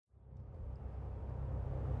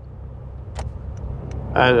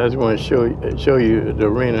I just want to show you the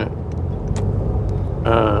arena.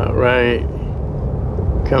 Right,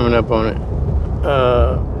 coming up on it.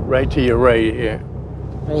 Right to your right here.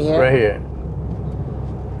 Right here? Right here.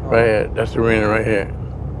 Right here. That's the arena right here.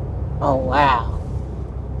 Oh, wow.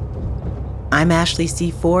 I'm Ashley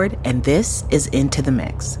C. Ford, and this is Into the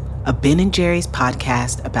Mix, a Ben & Jerry's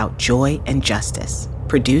podcast about joy and justice,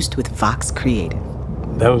 produced with Vox Creative.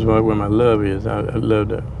 That was where my love is. I love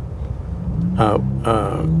to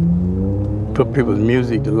put people's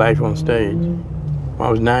music to life on stage. When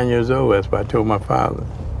I was 9 years old, that's what I told my father.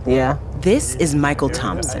 Yeah. This is Michael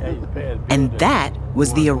Thompson, and that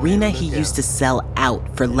was the arena he used to sell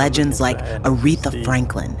out for legends like Aretha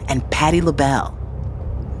Franklin and Patti LaBelle.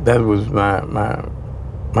 That was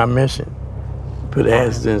my mission. Put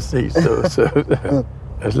asses in seats, so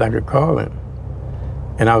that's like a calling.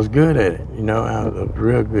 And I was good at it, you know, I was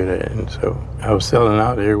real good at it. And so I was selling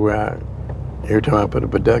out every time I put a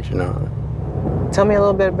production on. Tell me a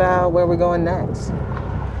little bit about where we're going next.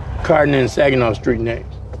 Cardin and Saginaw Street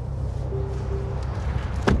next.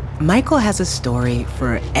 Michael has a story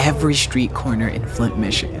for every street corner in Flint,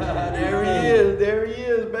 Michigan. There he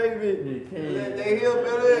is, baby.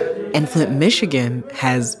 And Flint, Michigan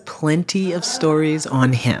has plenty of stories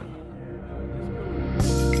on him.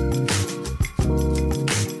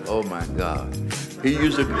 Oh my God. He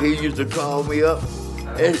used to call me up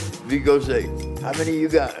and he go say, how many you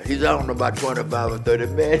got? He's, I don't know, about 25 or 30.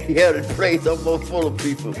 Man, he had a place almost full of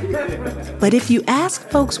people. But if you ask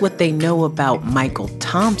folks what they know about Michael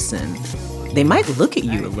Thompson, they might look at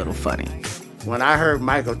you a little funny. When I heard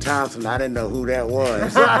Michael Thompson, I didn't know who that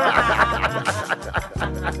was.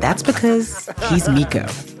 That's because he's Miko.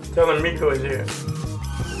 Tell him Miko is here.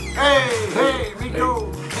 Hey,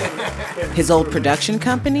 Miko. His old production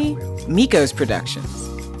company, Miko's Productions.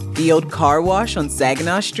 The old car wash on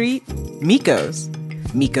Saginaw Street, Miko's.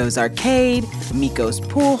 Miko's Arcade, Miko's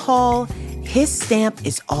Pool Hall. His stamp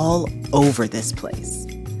is all over this place.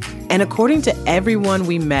 And according to everyone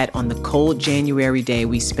we met on the cold January day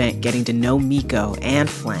we spent getting to know Miko and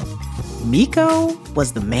Flint, Miko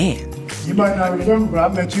was the man. You might not remember,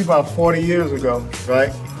 but I met you about 40 years ago,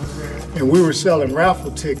 right? And we were selling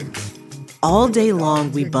raffle tickets. All day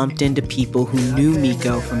long, we bumped into people who knew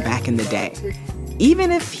Miko from back in the day,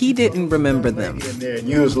 even if he didn't remember them. And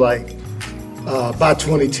you was like, buy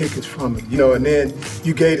 20 tickets from me, you know, and then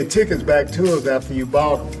you gave the tickets back to us after you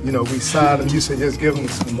bought them. You know, we signed them, you said just give them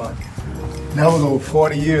to somebody. And that was over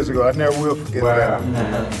 40 years ago. I never will forget that.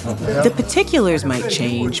 Yeah. The particulars might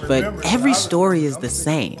change, but every story is the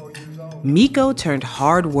same. Miko turned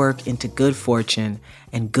hard work into good fortune,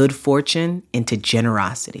 and good fortune into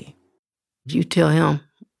generosity. If you tell him,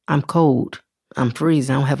 I'm cold, I'm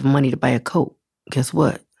freezing, I don't have money to buy a coat, guess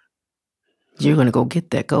what? You're going to go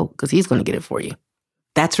get that coat because he's going to get it for you.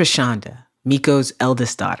 That's Rashonda, Miko's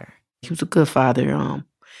eldest daughter. He was a good father.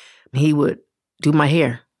 He would do my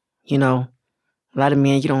hair. You know, a lot of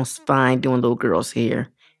men you don't find doing little girls' hair.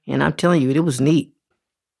 And I'm telling you, it was neat.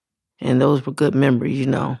 And those were good memories, you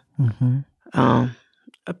know. Mm-hmm.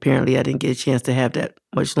 Apparently, I didn't get a chance to have that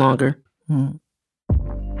much longer. Mm.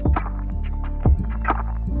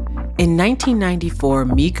 In 1994,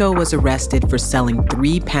 Miko was arrested for selling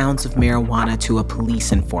 3 pounds of marijuana to a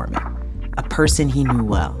police informant, a person he knew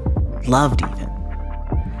well, loved even.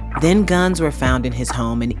 Then guns were found in his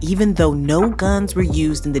home, and even though no guns were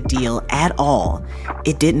used in the deal at all,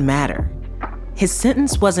 it didn't matter. His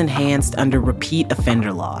sentence was enhanced under repeat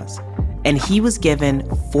offender laws, and he was given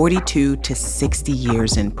 42 to 60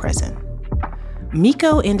 years in prison.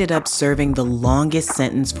 Miko ended up serving the longest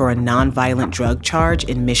sentence for a nonviolent drug charge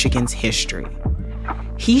in Michigan's history.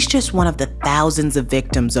 He's just one of the thousands of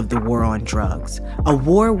victims of the war on drugs, a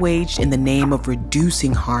war waged in the name of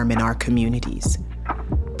reducing harm in our communities.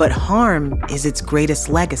 But harm is its greatest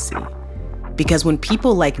legacy, because when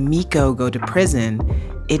people like Miko go to prison,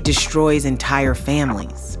 it destroys entire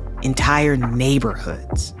families, entire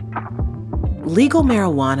neighborhoods. Legal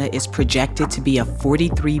marijuana is projected to be a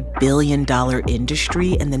 $43 billion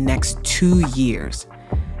industry in the next 2 years.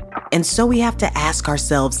 And so we have to ask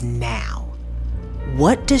ourselves now,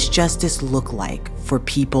 what does justice look like for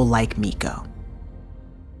people like Miko?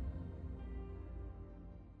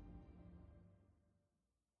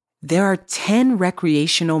 There are 10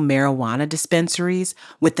 recreational marijuana dispensaries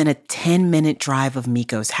within a 10-minute drive of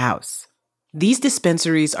Miko's house. These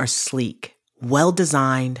dispensaries are sleek,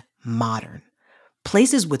 well-designed, modern.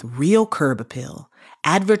 Places with real curb appeal,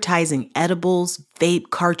 advertising edibles,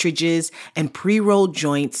 vape cartridges, and pre-rolled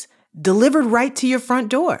joints delivered right to your front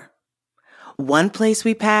door. One place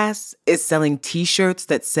we pass is selling t-shirts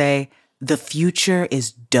that say, "The future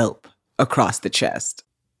is dope," across the chest.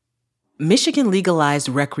 Michigan legalized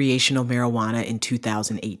recreational marijuana in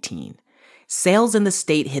 2018. Sales in the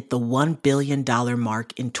state hit the $1 billion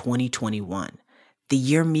mark in 2021, the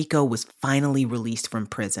year Miko was finally released from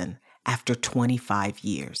prison after 25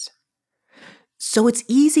 years. So it's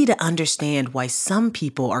easy to understand why some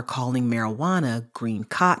people are calling marijuana green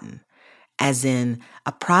cotton, as in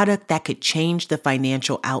a product that could change the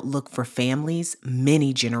financial outlook for families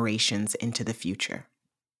many generations into the future.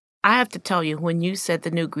 I have to tell you, when you said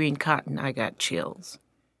the new green cotton, I got chills.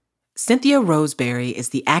 Cynthia Roseberry is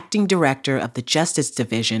the acting director of the Justice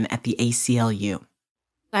Division at the ACLU.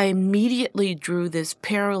 I immediately drew this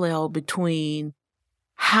parallel between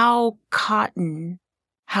how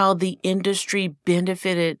the industry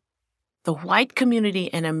benefited the white community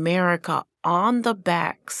in America on the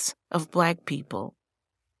backs of Black people,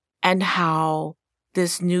 and how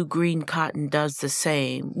this new green cotton does the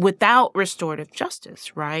same without restorative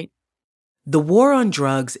justice, right? The war on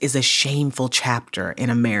drugs is a shameful chapter in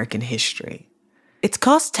American history. It's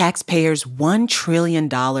cost taxpayers $1 trillion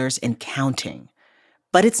and counting.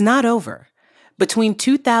 But it's not over. Between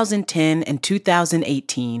 2010 and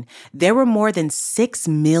 2018, there were more than 6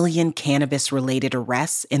 million cannabis-related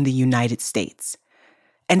arrests in the United States.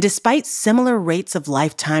 And despite similar rates of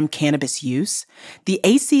lifetime cannabis use, the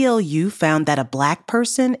ACLU found that a Black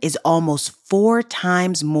person is almost 4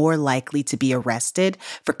 times more likely to be arrested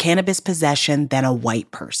for cannabis possession than a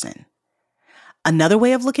white person. Another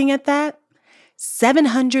way of looking at that?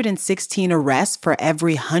 716 arrests for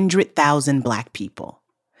every 100,000 Black people.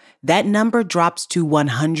 That number drops to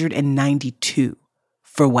 192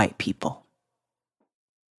 for white people.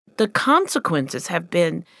 The consequences have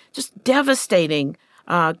been just devastating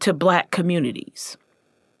to Black communities.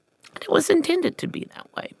 It was intended to be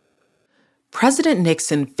that way. President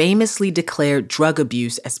Nixon famously declared drug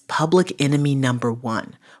abuse as public enemy number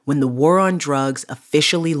 1 when the war on drugs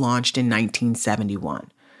officially launched in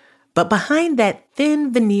 1971. But behind that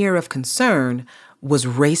thin veneer of concern was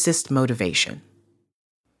racist motivation.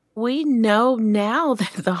 We know now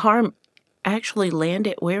that the harm actually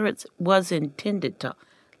landed where it was intended to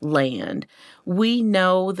land. We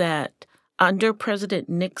know that under President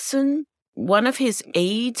Nixon, one of his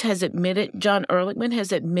aides has admitted, John Ehrlichman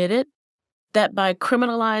has admitted, that by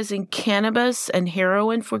criminalizing cannabis and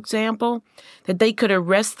heroin, for example, that they could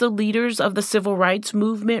arrest the leaders of the civil rights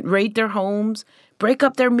movement, raid their homes, break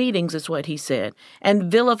up their meetings, is what he said,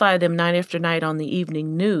 and vilify them night after night on the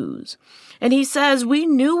evening news. And he says, we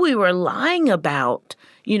knew we were lying about,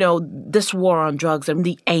 this war on drugs and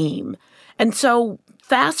the aim. And so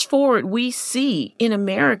fast forward, we see in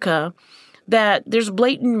America that there's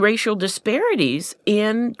blatant racial disparities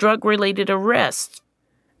in drug-related arrests.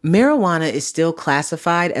 Marijuana is still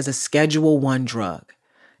classified as a Schedule I drug.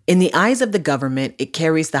 In the eyes of the government, it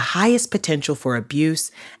carries the highest potential for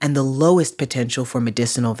abuse and the lowest potential for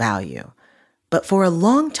medicinal value. But for a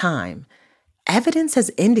long time, evidence has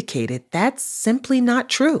indicated that's simply not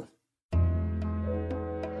true.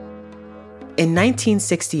 In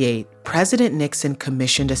 1968, President Nixon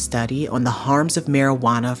commissioned a study on the harms of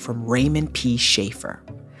marijuana from Raymond P. Schaefer,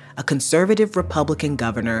 a conservative Republican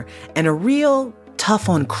governor and a real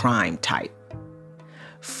tough-on-crime type.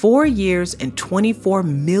 4 years and $24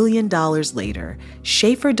 million later,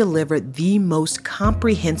 Schaefer delivered the most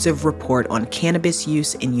comprehensive report on cannabis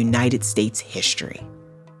use in United States history.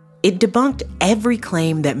 It debunked every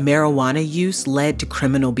claim that marijuana use led to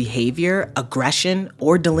criminal behavior, aggression,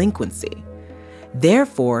 or delinquency.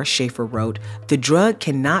 Therefore, Schaefer wrote, the drug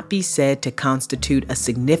cannot be said to constitute a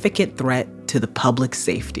significant threat to the public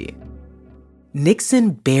safety.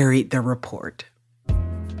 Nixon buried the report.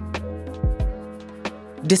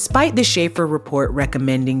 Despite the Schaefer report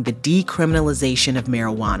recommending the decriminalization of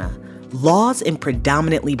marijuana, laws in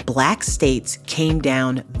predominantly Black states came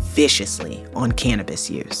down viciously on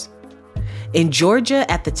cannabis use. In Georgia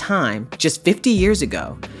at the time, just 50 years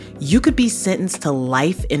ago, you could be sentenced to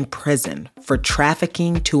life in prison for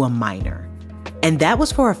trafficking to a minor. And that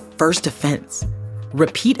was for a first offense.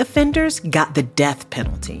 Repeat offenders got the death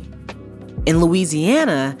penalty. In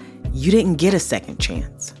Louisiana, you didn't get a second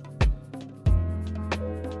chance.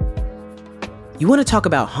 You want to talk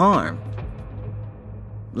about harm?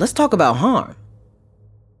 Let's talk about harm.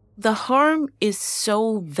 The harm is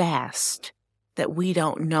so vast that we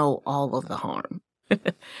don't know all of the harm,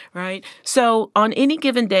 right? So on any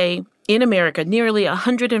given day in America, nearly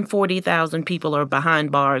 140,000 people are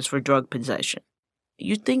behind bars for drug possession.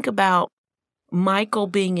 You think about Michael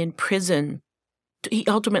being in prison. He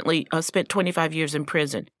ultimately spent 25 years in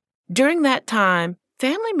prison. During that time,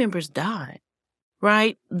 family members died.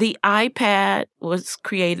 Right? The iPad was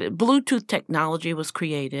created, Bluetooth technology was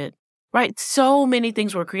created. right? So many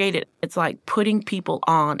things were created. It's like putting people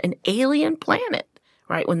on an alien planet,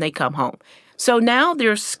 right, when they come home. So now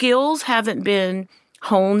their skills haven't been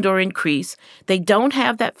honed or increased. They don't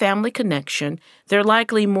have that family connection. They're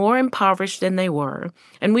likely more impoverished than they were.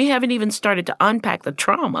 And we haven't even started to unpack the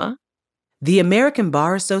trauma. The American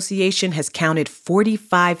Bar Association has counted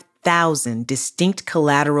 45,000 distinct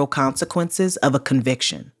collateral consequences of a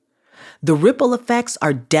conviction. The ripple effects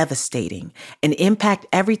are devastating and impact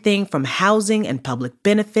everything from housing and public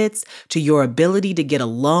benefits to your ability to get a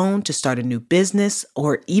loan to start a new business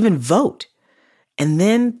or even vote. And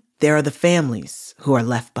then there are the families who are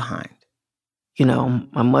left behind. You know,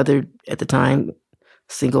 my mother at the time,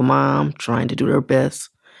 single mom, trying to do her best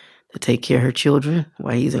to take care of her children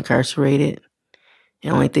while he's incarcerated. The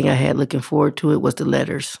only thing I had looking forward to it was the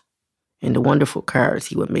letters and the wonderful cards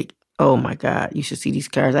he would make. Oh my God, you should see these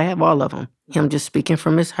cards. I have all of them. Him just speaking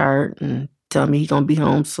from his heart and telling me he's going to be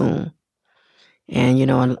home soon. And, you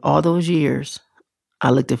know, in all those years, I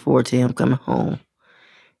looked forward to him coming home.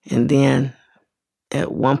 And then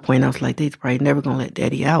at one point, I was like, they're probably never going to let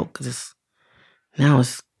Daddy out because now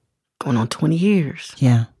it's going on 20 years.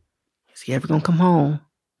 Yeah. Is he ever going to come home?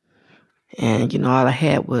 And, you know, all I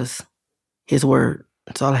had was his word.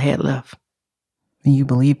 That's all I had left. And you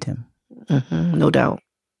believed him? Mm-hmm, no doubt.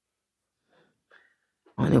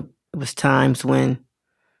 And it was times when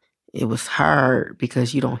it was hard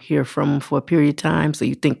because you don't hear from him for a period of time, so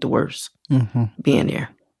you think the worst being there.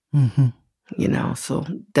 Mm-hmm. You know, so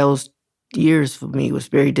those years for me was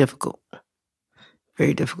very difficult.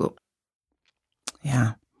 Very difficult.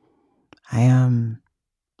 Yeah.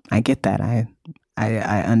 I get that. I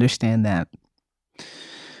understand that.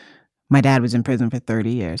 My dad was in prison for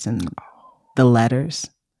 30 years and the letters,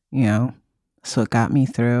 you know, so it got me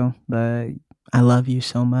through. The I love you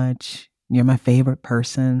so much. You're my favorite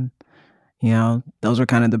person. You know, those were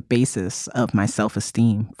kind of the basis of my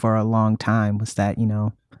self-esteem for a long time was that, you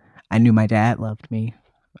know, I knew my dad loved me.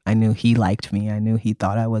 I knew he liked me. I knew he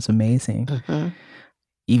thought I was amazing. Mm-hmm.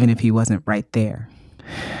 Even if he wasn't right there.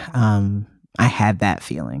 I had that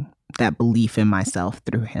feeling, that belief in myself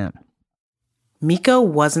through him. Miko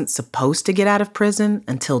wasn't supposed to get out of prison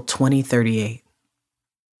until 2038.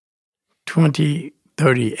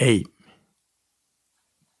 2038.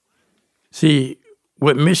 See,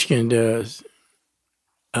 what Michigan does,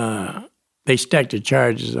 they stack the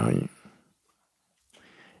charges on you.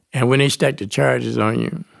 And when they stack the charges on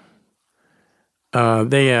you,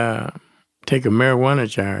 they take a marijuana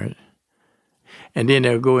charge, and then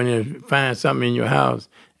they'll go in and find something in your house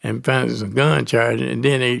and find a gun charge, and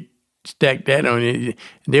then they stack that on it.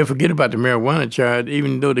 They'll forget about the marijuana charge,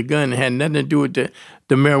 even though the gun had nothing to do with the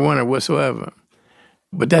marijuana whatsoever.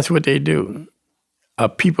 But that's what they do.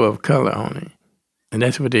 People of color on it. And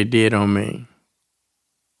that's what they did on me.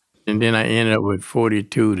 And then I ended up with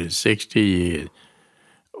 42 to 60 years,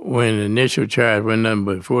 when the initial charge was nothing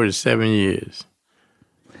but 47 years.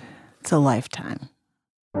 It's a lifetime.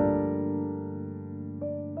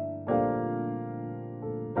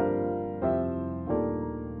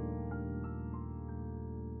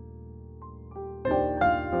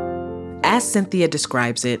 As Cynthia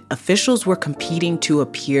describes it, officials were competing to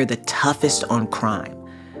appear the toughest on crime.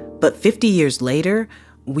 But 50 years later,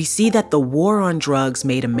 we see that the war on drugs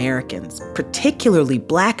made Americans, particularly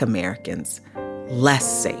Black Americans, less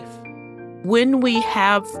safe. When we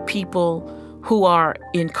have people who are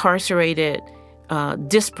incarcerated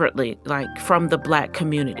disparately, like from the Black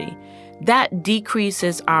community, that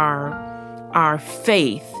decreases our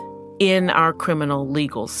faith in our criminal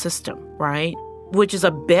legal system, right? Which is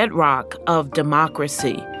a bedrock of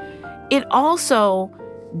democracy. It also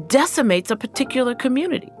decimates a particular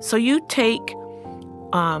community. So you take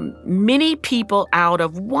many people out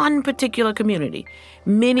of one particular community,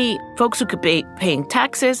 many folks who could be paying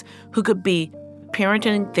taxes, who could be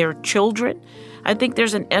parenting their children. I think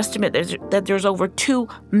there's an estimate that there's over 2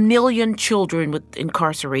 million children with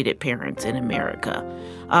incarcerated parents in America.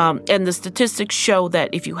 And the statistics show that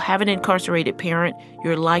if you have an incarcerated parent,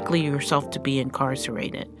 you're likely yourself to be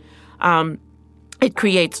incarcerated. It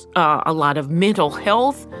creates a lot of mental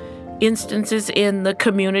health instances in the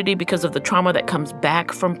community because of the trauma that comes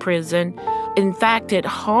back from prison. In fact, it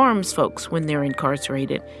harms folks when they're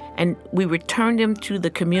incarcerated, and we return them to the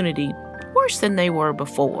community worse than they were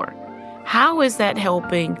before. How is that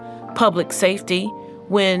helping public safety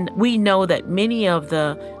when we know that many of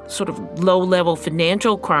the sort of low-level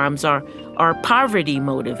financial crimes are poverty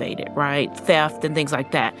motivated, right? Theft and things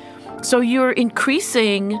like that. So you're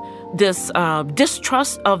increasing this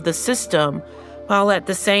distrust of the system while at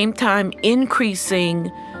the same time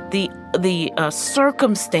increasing the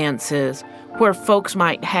circumstances where folks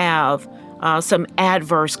might have some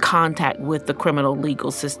adverse contact with the criminal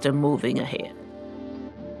legal system moving ahead.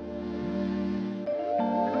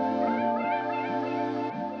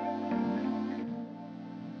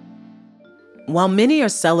 While many are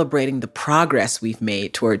celebrating the progress we've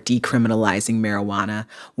made toward decriminalizing marijuana,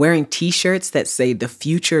 wearing t-shirts that say the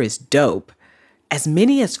future is dope, as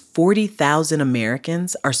many as 40,000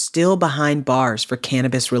 Americans are still behind bars for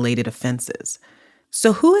cannabis-related offenses.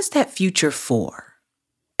 So who is that future for?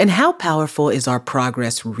 And how powerful is our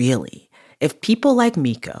progress really if people like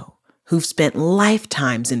Miko, who've spent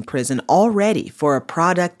lifetimes in prison already for a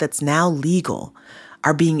product that's now legal,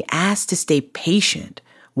 are being asked to stay patient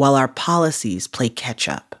while our policies play catch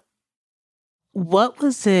up? What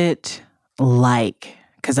was it like?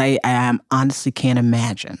 Because I honestly can't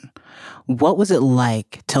imagine. What was it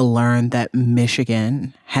like to learn that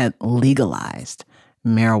Michigan had legalized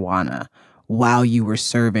marijuana while you were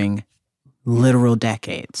serving literal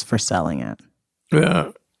decades for selling it?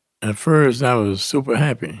 Well, at first I was super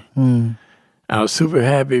happy. I was super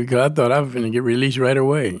happy because I thought I was going to get released right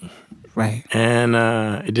away. Right. And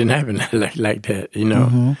it didn't happen like that, you know.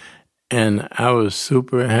 Mm-hmm. And I was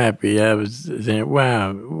super happy. I was saying,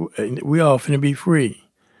 wow, we all finna be free.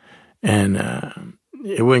 And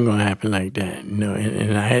it wasn't going to happen like that, you know.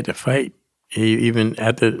 And I had to fight. Even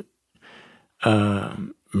after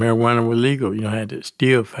marijuana was legal, you know, I had to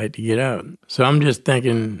still fight to get out. So I'm just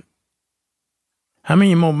thinking, how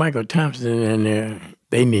many more Michael Thompson in there?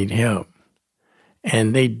 They need help.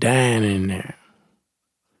 And they dying in there.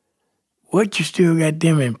 What you still got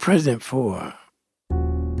them in prison for?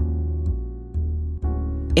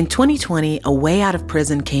 In 2020, a way out of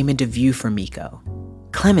prison came into view for Miko: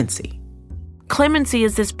 clemency. Clemency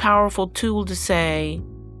is this powerful tool to say,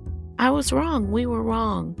 I was wrong, we were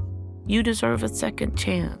wrong. You deserve a second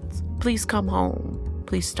chance. Please come home.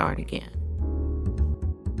 Please start again.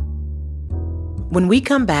 When we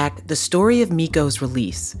come back, the story of Miko's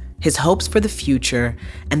release, his hopes for the future,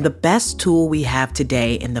 and the best tool we have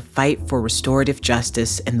today in the fight for restorative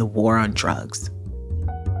justice and the war on drugs.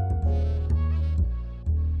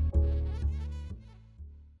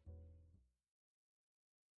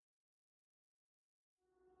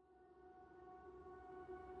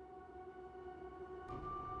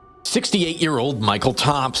 "68-year-old Michael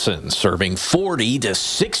Thompson serving 40 to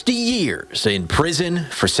 60 years in prison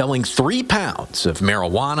for selling 3 pounds of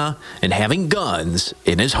marijuana and having guns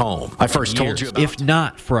in his home. I first told you about... If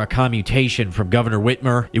not for a commutation from Governor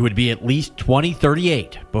Whitmer, it would be at least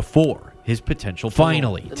 2038 before his potential.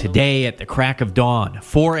 Finally, today at the crack of dawn,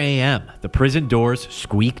 4 a.m., the prison doors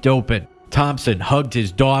squeaked open. Thompson hugged his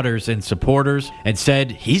daughters and supporters and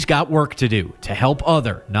said he's got work to do to help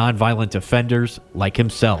other nonviolent offenders like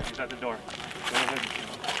himself. He's at the door.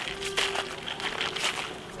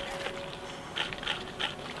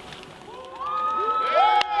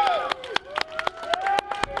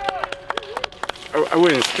 I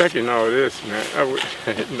wasn't expecting all this, man.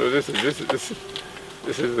 No, this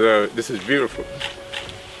is beautiful.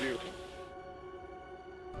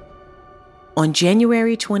 On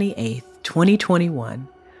January 28th, 2021,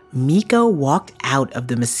 Miko walked out of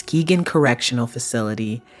the Muskegon Correctional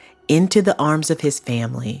Facility into the arms of his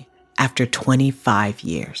family after 25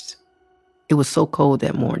 years. It was so cold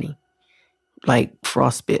that morning, like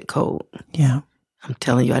frostbite cold. Yeah. I'm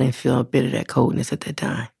telling you, I didn't feel a bit of that coldness at that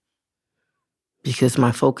time because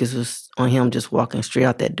my focus was on him just walking straight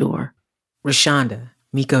out that door. Rashonda,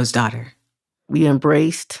 Miko's daughter. We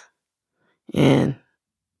embraced, and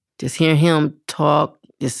just hearing him talk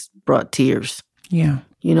just brought tears. Yeah.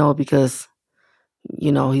 You know, because,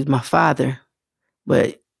 you know, he's my father,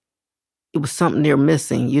 but it was something they're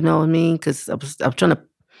missing, you know what I mean? Because I was trying to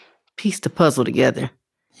piece the puzzle together.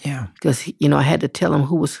 Yeah. Because, you know, I had to tell him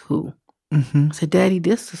who was who. Mm-hmm. I said, Daddy,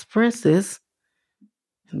 this is Princess.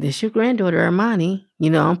 This your granddaughter, Armani.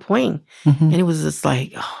 You know, I'm pointing. Mm-hmm. And it was just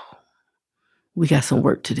like, oh, we got some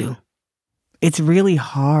work to do. It's really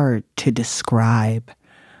hard to describe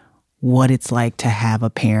what it's like to have a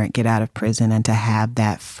parent get out of prison and to have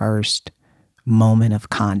that first moment of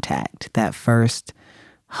contact, that first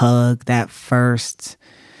hug, that first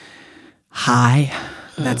high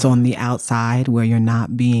that's on the outside where you're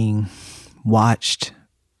not being watched,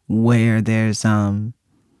 where there's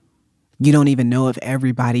you don't even know if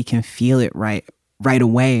everybody can feel it right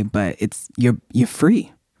away, but it's you're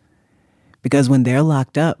free. Because when they're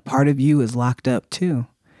locked up, part of you is locked up too.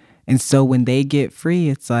 And so when they get free,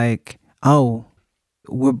 it's like, oh,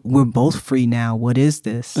 we're both free now. What is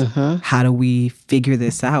this? Mm-hmm. How do we figure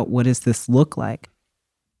this out? What does this look like?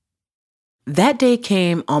 That day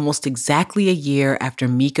came almost exactly a year after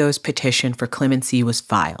Miko's petition for clemency was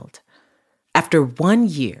filed. After 1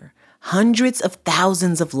 year, hundreds of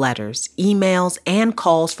thousands of letters, emails, and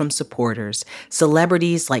calls from supporters,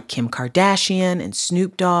 celebrities like Kim Kardashian and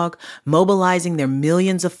Snoop Dogg mobilizing their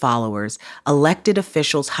millions of followers, elected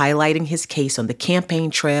officials highlighting his case on the campaign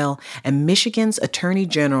trail, and Michigan's Attorney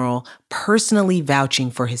General personally vouching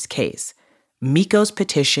for his case, Miko's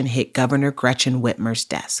petition hit Governor Gretchen Whitmer's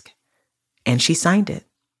desk. And she signed it.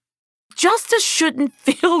 Justice shouldn't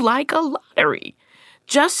feel like a lottery.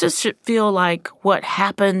 Justice should feel like what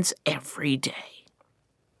happens every day.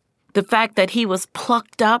 The fact that he was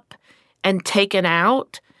plucked up and taken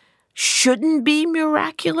out shouldn't be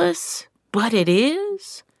miraculous, but it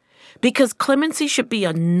is. Because clemency should be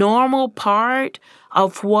a normal part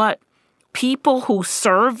of what people who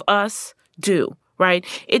serve us do, right?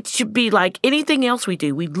 It should be like anything else we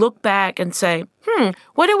do. We look back and say,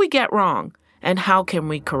 what did we get wrong? And how can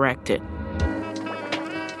we correct it?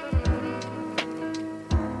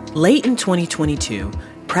 Late in 2022,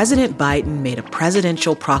 President Biden made a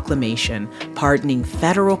presidential proclamation pardoning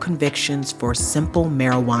federal convictions for simple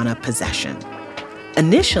marijuana possession.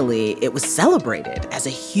 Initially, it was celebrated as a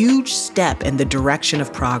huge step in the direction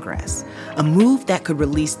of progress, a move that could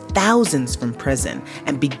release thousands from prison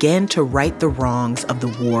and begin to right the wrongs of the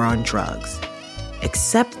war on drugs.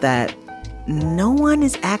 Except that no one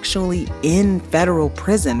is actually in federal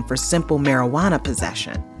prison for simple marijuana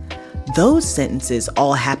possession. Those sentences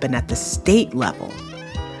all happen at the state level.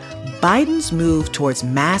 Biden's move towards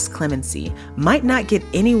mass clemency might not get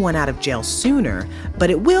anyone out of jail sooner, but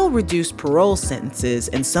it will reduce parole sentences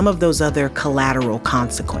and some of those other collateral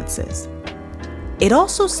consequences. It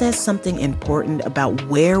also says something important about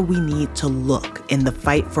where we need to look in the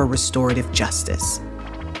fight for restorative justice: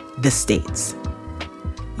 the states.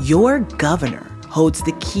 Your governor holds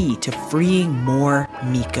the key to freeing more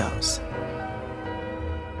Mikos.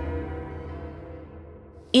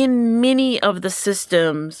 In many of the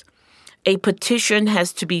systems, a petition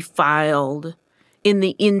has to be filed in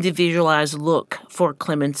the individualized look for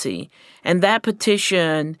clemency. And that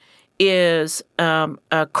petition is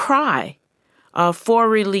a cry for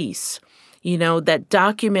release, that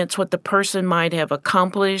documents what the person might have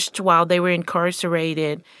accomplished while they were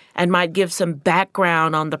incarcerated and might give some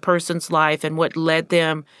background on the person's life and what led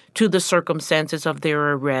them to the circumstances of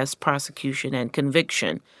their arrest, prosecution, and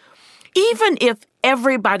conviction. Even if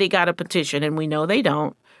everybody got a petition, and we know they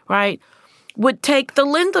don't, right, would take the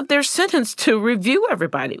length of their sentence to review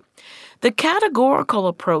everybody. The categorical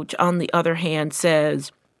approach, on the other hand,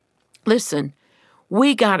 says, listen,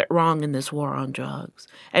 we got it wrong in this war on drugs,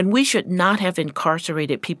 and we should not have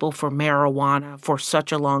incarcerated people for marijuana for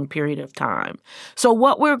such a long period of time. So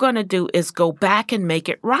what we're going to do is go back and make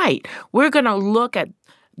it right. We're going to look at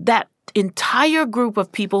that entire group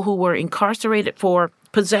of people who were incarcerated for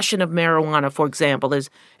possession of marijuana, for example,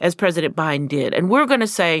 as President Biden did. And we're going to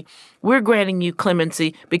say, we're granting you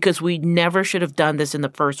clemency because we never should have done this in the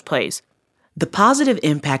first place. The positive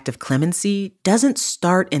impact of clemency doesn't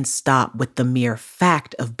start and stop with the mere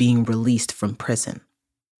fact of being released from prison.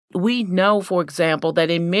 We know, for example,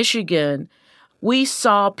 that in Michigan, we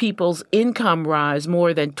saw people's income rise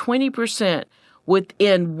more than 20%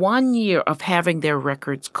 within 1 year of having their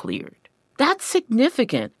records cleared. That's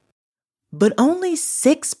significant. But only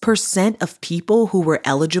 6% of people who were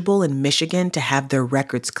eligible in Michigan to have their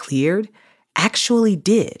records cleared actually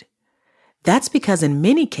did. That's because in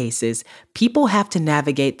many cases, people have to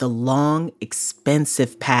navigate the long,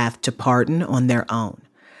 expensive path to pardon on their own,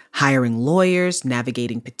 hiring lawyers,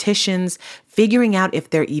 navigating petitions, figuring out if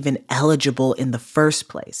they're even eligible in the first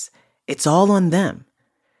place. It's all on them.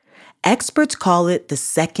 Experts call it the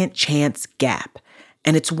second chance gap,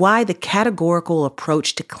 and it's why the categorical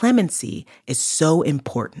approach to clemency is so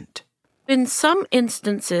important. In some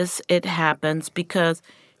instances, it happens because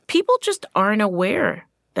people just aren't aware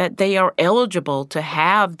that they are eligible to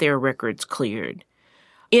have their records cleared.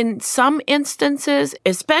 In some instances,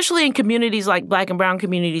 especially in communities like Black and brown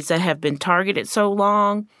communities that have been targeted so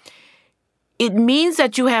long, it means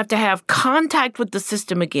that you have to have contact with the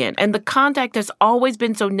system again. And the contact has always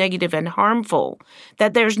been so negative and harmful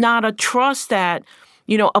that there's not a trust that,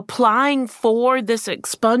 applying for this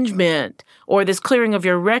expungement or this clearing of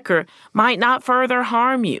your record might not further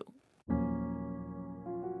harm you.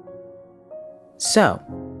 So,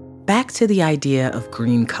 back to the idea of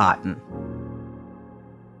green cotton.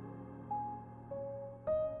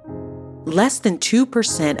 Less than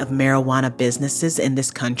 2% of marijuana businesses in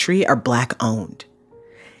this country are Black-owned.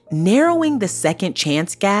 Narrowing the second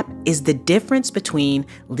chance gap is the difference between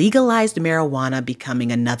legalized marijuana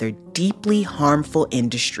becoming another deeply harmful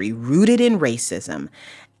industry rooted in racism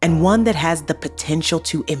and one that has the potential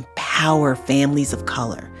to empower families of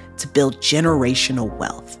color to build generational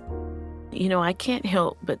wealth. You know, I can't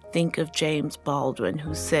help but think of James Baldwin,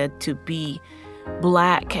 who said to be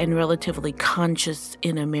Black and relatively conscious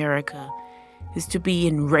in America is to be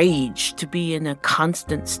enraged, to be in a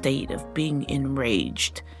constant state of being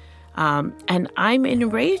enraged. And I'm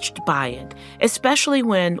enraged by it, especially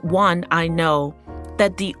when, one, I know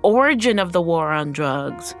that the origin of the war on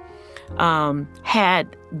drugs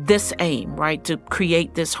had this aim, right, to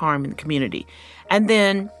create this harm in the community. And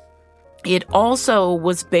then it also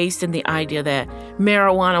was based in the idea that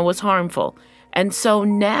marijuana was harmful. And so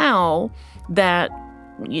now that,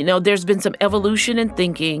 you know, there's been some evolution in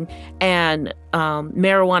thinking and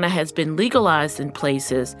marijuana has been legalized in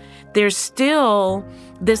places, there's still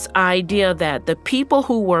this idea that the people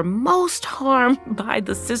who were most harmed by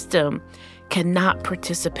the system cannot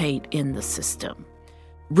participate in the system.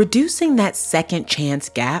 Reducing that second chance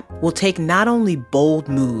gap will take not only bold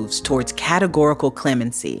moves towards categorical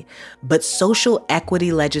clemency, but social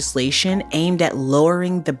equity legislation aimed at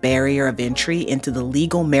lowering the barrier of entry into the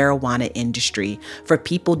legal marijuana industry for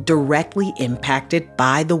people directly impacted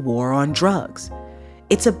by the war on drugs.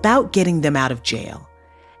 It's about getting them out of jail,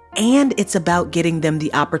 and it's about getting them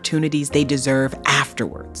the opportunities they deserve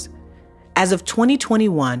afterwards. As of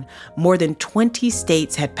 2021, more than 20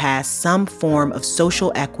 states had passed some form of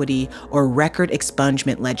social equity or record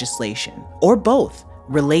expungement legislation, or both,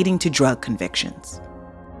 relating to drug convictions.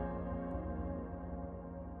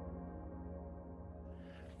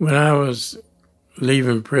 When I was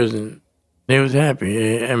leaving prison, they was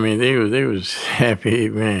happy. I mean, they was happy,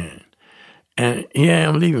 man. And yeah,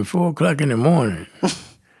 I'm leaving 4 o'clock in the morning.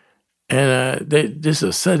 And this is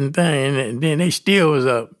a sudden thing. And then they still was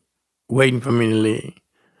up waiting for me to leave.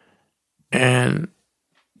 And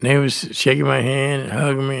they was shaking my hand and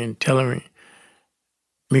hugging me and telling me,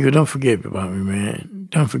 Miko, don't forget about me, man.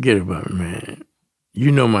 Don't forget about me, man.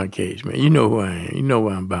 You know my case, man. You know who I am. You know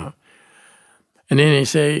what I'm about. And then they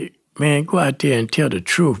say, man, go out there and tell the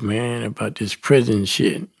truth, man, about this prison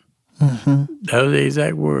shit. Mm-hmm. That was the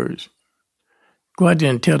exact words. Go out there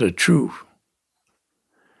and tell the truth.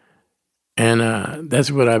 And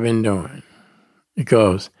that's what I've been doing.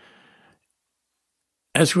 Because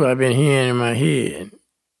that's what I've been hearing in my head.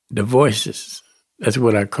 The voices. That's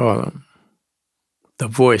what I call them. The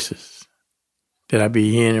voices that I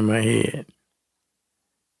be hearing in my head.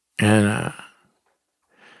 And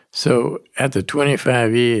so after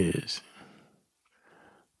 25 years,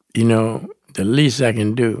 you know, the least I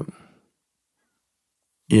can do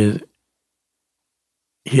is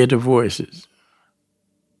hear the voices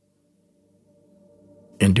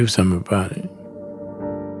and do something about it.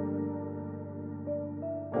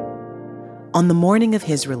 On the morning of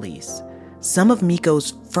his release, some of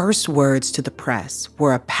Miko's first words to the press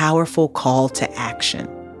were a powerful call to action.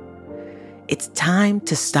 It's time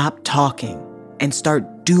to stop talking and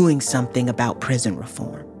start doing something about prison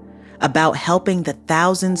reform, about helping the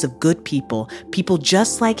thousands of good people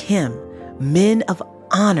just like him, men of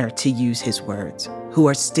honor to use his words, who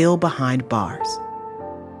are still behind bars.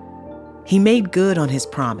 He made good on his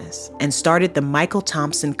promise and started the Michael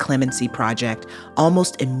Thompson Clemency Project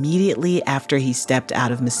almost immediately after he stepped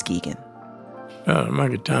out of Muskegon.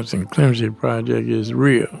 Michael Thompson Clemency Project is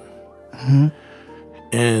real. Mm-hmm.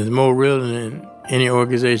 And it's more real than any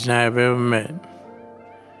organization I've ever met.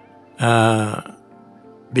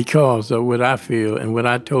 Because of what I feel and what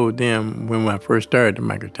I told them when I first started the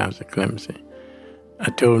Michael Thompson Clemency.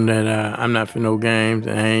 I told them that I'm not for no games,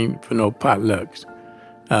 I ain't for no potlucks.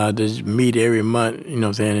 Just meet every month, you know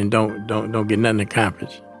what I'm saying, and don't get nothing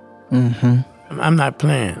accomplished. Mm-hmm. I'm not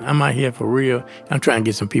playing. I'm out here for real. I'm trying to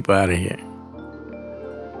get some people out of here.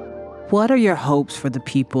 What are your hopes for the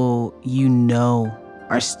people you know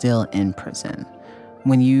are still in prison?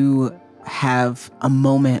 When you have a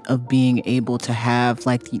moment of being able to have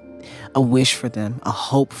like a wish for them, a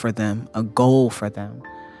hope for them, a goal for them,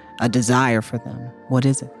 a desire for them, what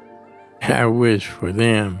is it? I wish for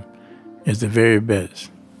them is the very best.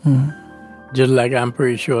 Mm-hmm. Just like I'm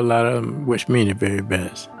pretty sure a lot of them wish me the very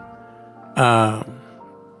best. I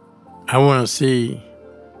want to see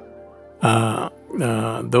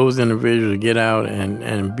those individuals get out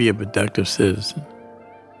and be a productive citizen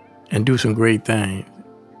and do some great things.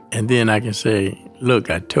 And then I can say, look,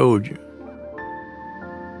 I told you.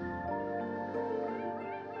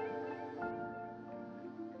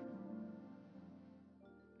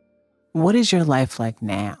 What is your life like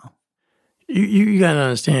now? You got to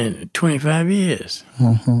understand, 25 years.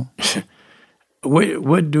 Mm-hmm.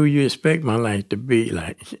 What do you expect my life to be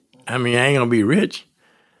like? I mean, I ain't going to be rich.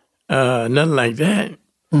 Nothing like that.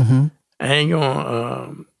 Mm-hmm. I ain't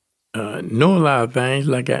going to know a lot of things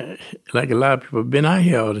like a lot of people been out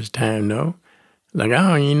here all this time, though. Like, I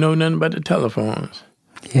don't even know nothing about the telephones.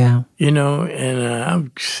 Yeah. You know, and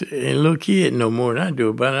I'm a little kid no more than I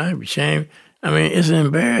do, but I'm ashamed. I mean, it's an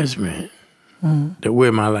embarrassment to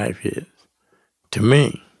where my life is. To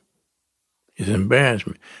me, it's an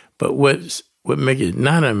embarrassment. But what makes it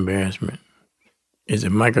not an embarrassment is the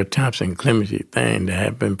Michael Thompson clemency thing that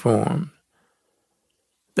had been formed.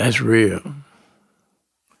 That's real.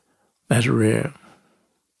 That's real.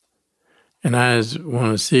 And I just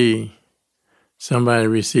want to see somebody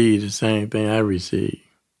receive the same thing I received.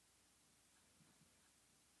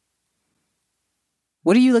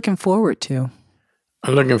 What are you looking forward to?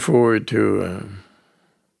 I'm looking forward to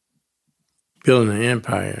building an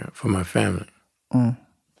empire for my family. I'm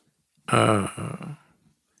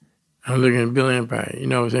looking to build an empire, you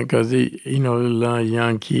know what I'm saying? Because, you know, there's a lot of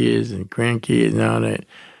young kids and grandkids and all that.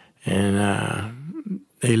 And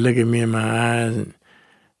they look at me in my eyes and,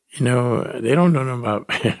 you know, they don't know nothing about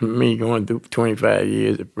me going through 25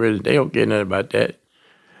 years of prison. They don't care nothing about that.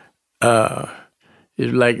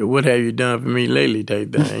 It's like, what have you done for me lately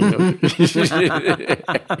type thing, you know?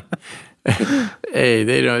 Hey,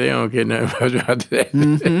 they don't care nothing about that.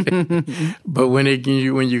 But when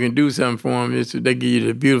you can do something for them, they give you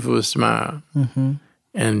the beautifulest smile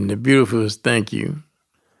and the beautifulest thank you.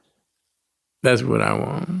 That's what I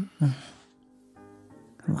want. I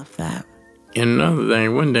love that. And another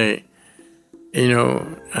thing, one day, you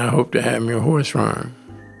know, I hope to have me a horse farm.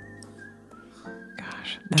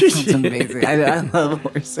 That sounds amazing. I love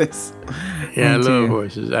horses. Yeah, I love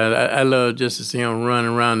horses. I love just to see them run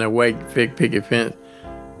around that white picket fence,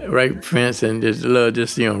 right fence, and just love to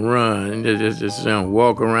see them run and just see them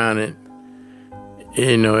walk around it.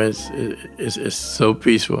 You know, it's so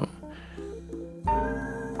peaceful.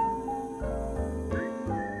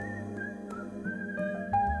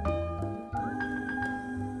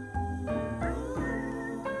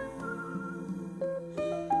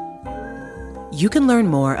 You can learn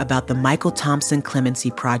more about the Michael Thompson Clemency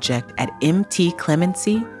Project at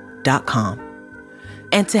mtclemency.com.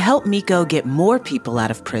 And to help Miko get more people out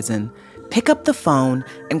of prison, pick up the phone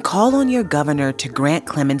and call on your governor to grant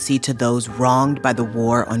clemency to those wronged by the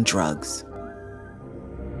war on drugs.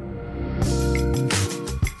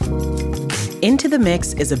 Into the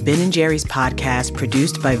Mix is a Ben & Jerry's podcast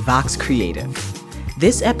produced by Vox Creative.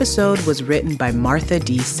 This episode was written by Martha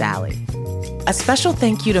D. Sally. A special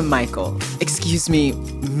thank you to Miko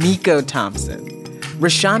Thompson,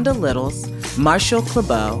 Rashonda Littles, Marshall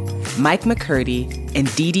Clabeau, Mike McCurdy,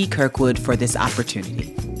 and Dee Dee Kirkwood for this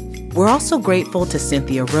opportunity. We're also grateful to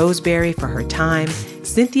Cynthia Roseberry for her time.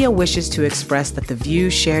 Cynthia wishes to express that the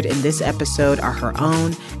views shared in this episode are her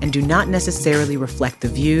own and do not necessarily reflect the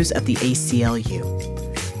views of the ACLU.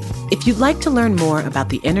 If you'd like to learn more about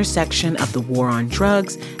the intersection of the war on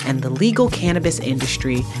drugs and the legal cannabis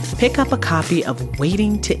industry, pick up a copy of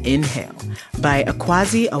Waiting to Inhale by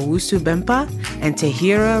Akwazi Owusu-Bempah and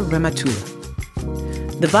Tahira Rematula.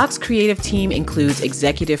 The Vox Creative team includes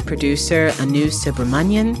executive producer Anu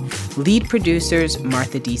Subramanian, lead producers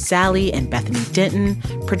Martha D. Sally and Bethany Denton,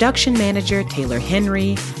 production manager Taylor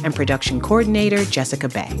Henry, and production coordinator Jessica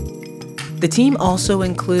Bay. The team also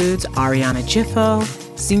includes Ariana Jiffo,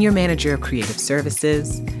 Senior Manager of Creative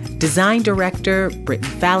Services, Design Director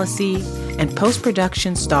Britton Fallacy, and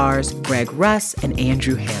Post-Production stars Greg Russ and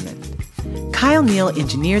Andrew Hammond. Kyle Neal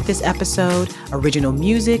engineered this episode, original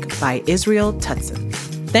music by Israel Tutson.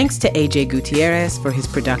 Thanks to AJ Gutierrez for his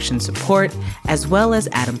production support, as well as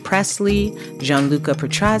Adam Presley, Gianluca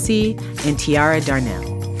Petrazzi, and Tiara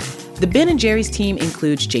Darnell. The Ben & Jerry's team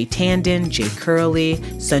includes Jay Tandon, Jay Curley,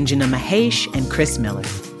 Sanjana Mahesh, and Chris Miller.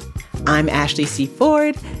 I'm Ashley C.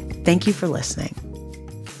 Ford. Thank you for listening.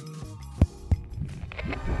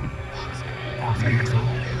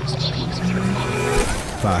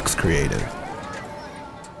 Vox Creative.